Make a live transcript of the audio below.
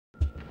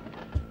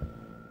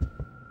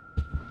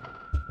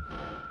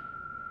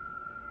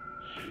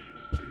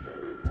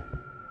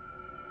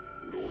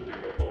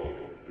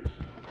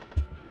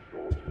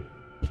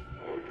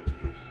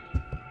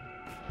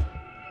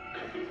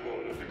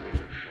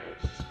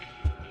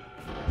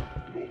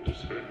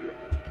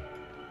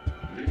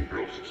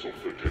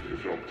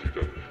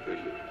framtiden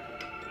eller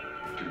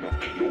dina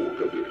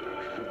plågade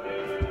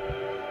relationer.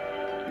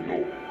 Nå,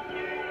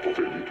 vad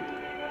väljer du?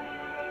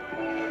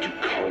 Du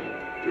kan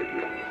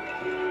välja.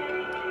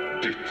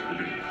 Ditt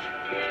liv,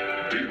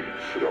 din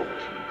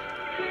framtid.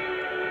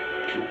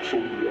 Klok som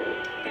du är,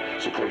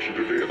 så kanske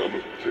du redan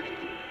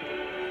upptäckte.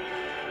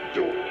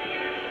 Ja,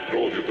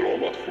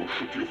 radiodramat för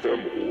 75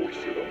 år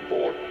sedan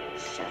var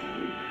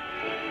sanning.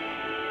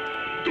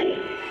 De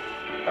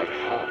är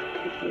här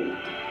på vården.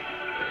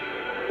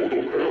 Och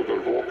de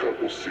övervakar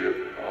och ser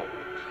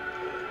allt.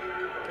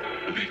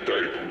 Lita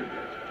ej på mig.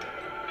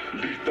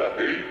 Lita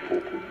ej på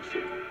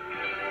polisen.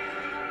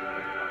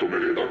 De är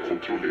redan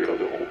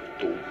kontrollerade av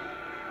dem.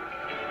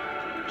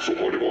 Så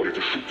har det varit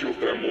i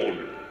 75 år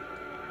nu.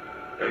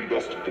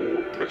 Endast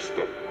vår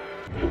mästare.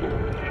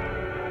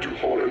 Du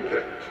har en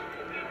rätt.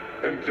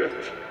 En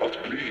rätt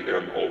att bli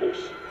en av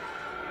oss.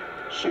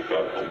 Så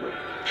välkommen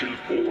till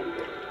vår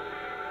värld.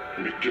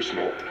 Mycket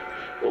snart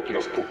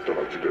öppnas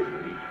portarna till en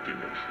ny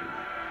dimension.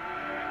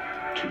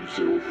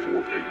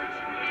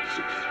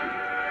 204863.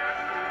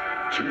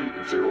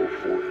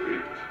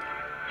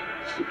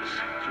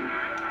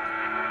 204863.